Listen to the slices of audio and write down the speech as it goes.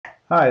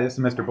Hi, this is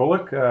Mr.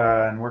 Bullock,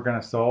 and we're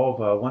going to solve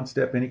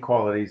one-step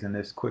inequalities in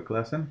this quick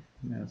lesson.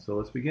 So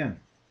let's begin.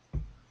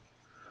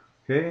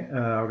 Okay,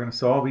 we're going to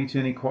solve each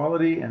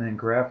inequality and then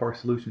graph our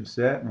solution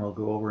set, and we'll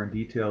go over in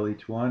detail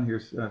each one.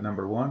 Here's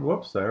number one.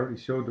 Whoops, I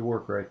already showed the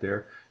work right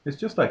there. It's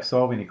just like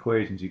solving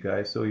equations, you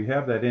guys. So you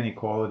have that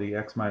inequality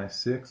x minus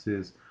 6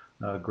 is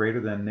greater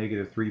than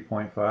negative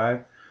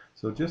 3.5.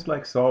 So just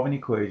like solving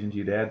equations,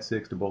 you'd add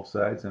 6 to both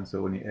sides, and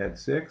so when you add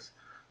 6,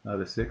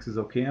 the 6's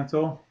will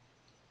cancel,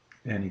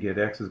 and you get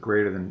x is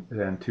greater than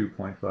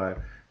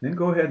 2.5. Then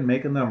go ahead and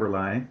make a number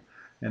line.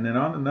 And then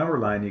on the number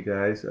line, you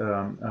guys,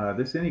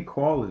 this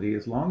inequality,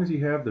 as long as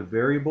you have the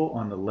variable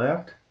on the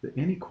left, the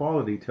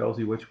inequality tells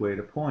you which way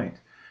to point.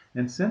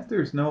 And since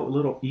there's no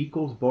little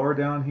equals bar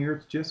down here,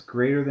 it's just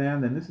greater than,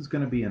 then this is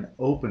going to be an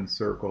open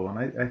circle. And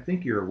I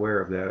think you're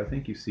aware of that. I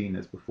think you've seen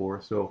this before.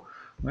 So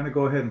I'm going to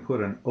go ahead and put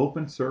an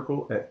open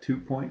circle at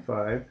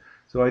 2.5.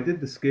 So I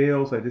did the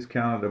scales, I just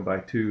counted them by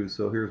 2.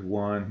 So here's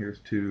 1, here's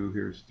 2,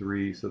 here's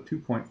 3. So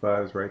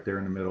 2.5 is right there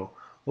in the middle.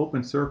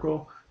 Open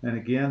circle, and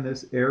again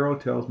this arrow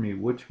tells me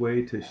which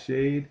way to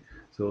shade.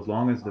 So as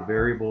long as the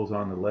variable is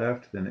on the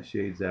left, then it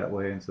shades that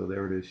way, and so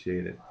there it is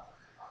shaded.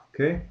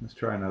 Okay, let's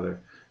try another.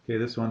 Okay,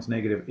 this one's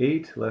negative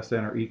 8 less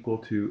than or equal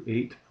to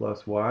 8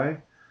 plus y.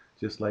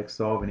 Just like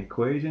solving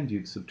equations,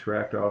 you'd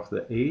subtract off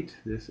the 8,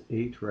 this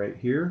 8 right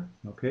here,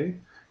 okay?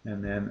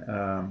 And then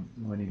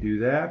when you do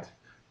that,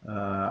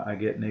 I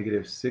get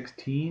negative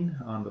 16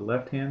 on the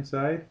left-hand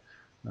side,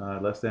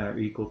 less than or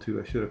equal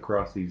to, I should have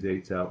crossed these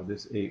 8's out, but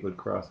this 8 would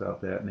cross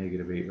out that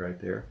negative 8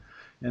 right there.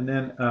 And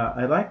then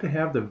I like to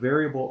have the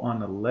variable on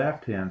the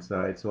left-hand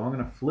side, so I'm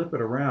going to flip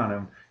it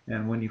around.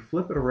 And when you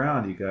flip it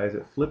around, you guys,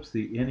 it flips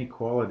the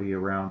inequality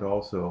around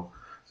also.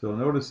 So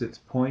notice it's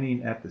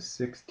pointing at the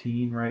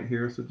 16 right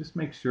here, so just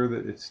make sure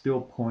that it's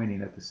still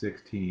pointing at the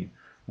 16.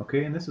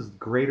 Okay, and this is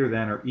greater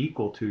than or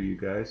equal to, you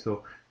guys.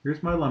 So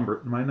here's my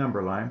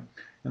number line,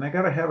 and I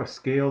got to have a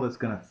scale that's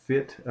going to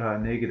fit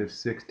negative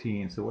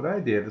 16. So what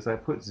I did is I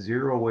put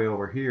 0 way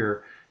over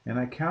here, and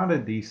I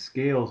counted these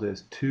scales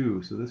as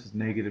 2. So this is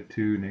negative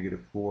 2,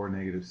 negative 4,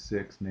 negative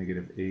 6,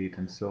 negative 8,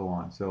 and so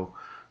on. So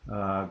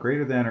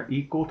greater than or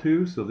equal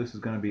to, so this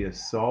is going to be a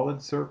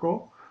solid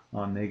circle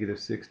on negative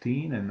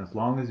 16, and as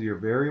long as your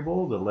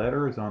variable, the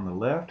letter, is on the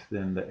left,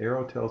 then the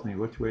arrow tells me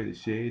which way to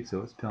shade, so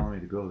it's telling me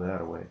to go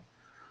that way.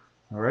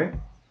 Alright,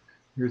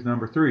 here's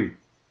number 3.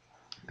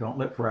 Don't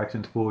let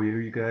fractions fool you,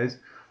 you guys.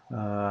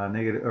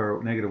 Negative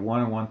 1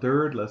 and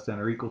 1/3 less than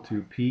or equal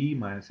to p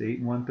minus 8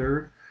 and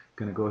 1/3.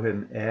 Going to go ahead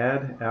and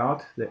add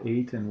out the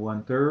 8 and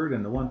 1/3,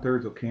 and the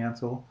 1/3 will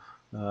cancel,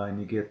 and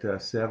you get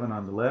 7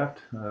 on the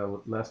left,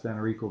 less than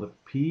or equal to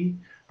p.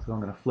 So I'm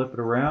going to flip it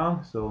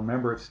around. So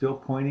remember, it's still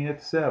pointing at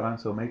the 7,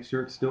 so make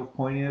sure it's still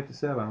pointing at the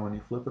 7 when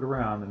you flip it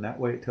around, and that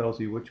way it tells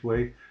you which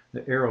way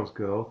the arrows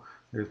go.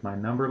 There's my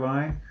number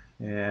line,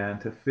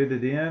 and to fit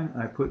it in,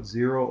 I put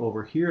 0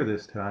 over here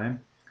this time,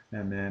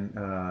 and then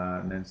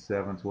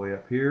 7's way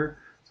up here.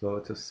 So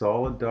it's a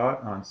solid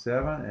dot on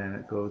 7, and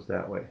it goes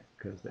that way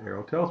because the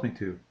arrow tells me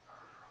to.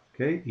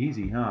 Okay,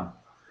 easy, huh?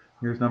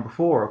 Here's number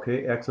 4.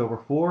 Okay, x over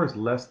 4 is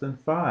less than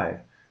 5.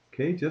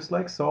 Okay, just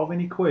like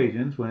solving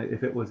equations,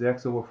 if it was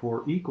x over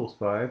 4 equals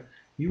 5,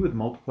 you would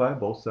multiply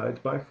both sides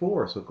by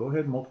 4. So go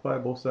ahead and multiply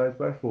both sides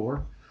by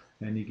 4,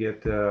 and you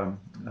get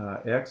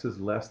x is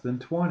less than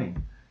 20.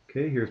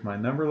 Okay, here's my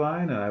number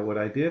line, and what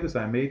I did is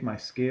I made my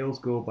scales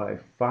go by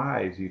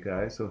 5s, you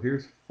guys. So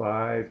here's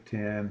 5,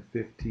 10,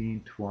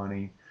 15,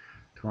 20,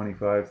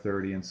 25,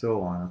 30, and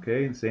so on.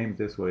 Okay, and same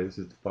this way. This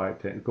is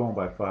 5, 10, going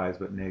by 5s,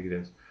 but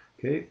negatives.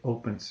 Okay,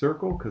 open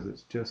circle because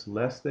it's just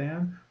less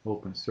than.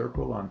 Open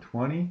circle on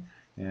 20,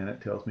 and it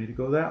tells me to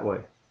go that way.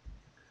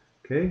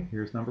 Okay,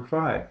 here's number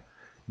 5.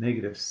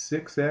 Negative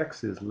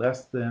 6x is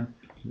less than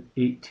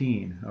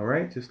 18. All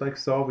right, just like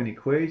solving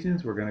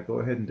equations, we're going to go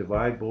ahead and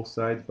divide both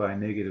sides by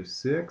negative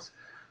 6.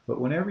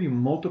 But whenever you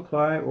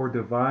multiply or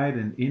divide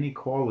an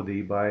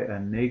inequality by a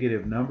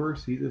negative number,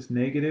 see this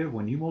negative?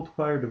 When you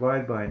multiply or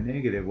divide by a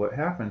negative, what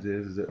happens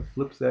is it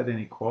flips that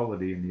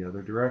inequality in the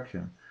other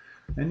direction.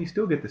 And you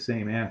still get the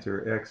same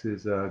answer. X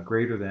is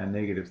greater than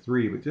negative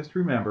 3. But just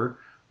remember,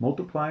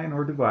 multiplying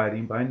or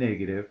dividing by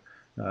negative,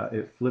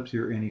 it flips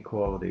your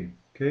inequality.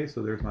 Okay,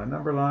 so there's my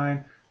number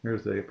line.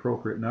 There's the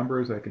appropriate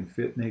numbers I can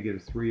fit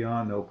negative 3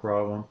 on, no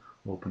problem.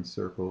 Open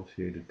circle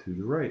shaded to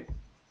the right.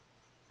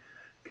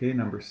 Okay,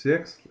 number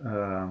 6.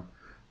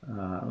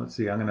 Let's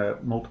see, I'm going to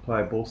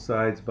multiply both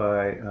sides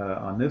by,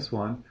 on this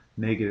one,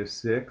 negative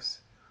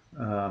 6.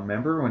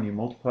 Remember, when you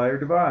multiply or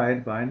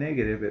divide by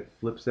negative, it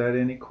flips that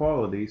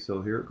inequality.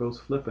 So here it goes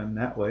flipping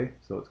that way.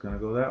 So it's going to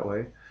go that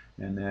way.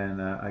 And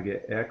then I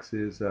get x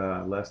is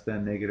less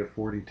than negative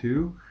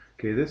 42.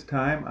 Okay, this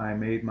time I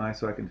made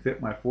so I can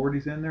fit my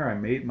 40s in there, I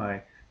made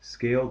my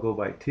scale go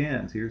by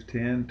 10s. Here's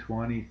 10,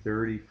 20,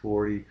 30,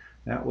 40.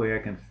 That way I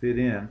can fit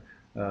in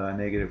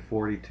negative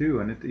 42.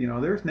 And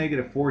there's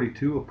negative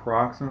 42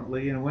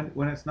 approximately. And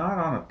when it's not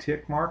on a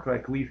tick mark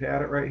like we've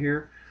had it right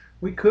here,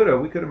 We could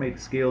have made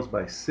scales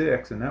by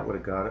 6 and that would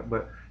have got it,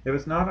 but if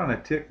it's not on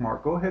a tick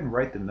mark, go ahead and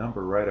write the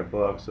number right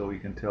above so we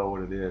can tell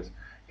what it is.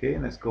 Okay,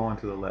 and it's going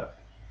to the left.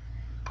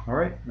 All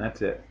right,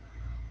 that's it.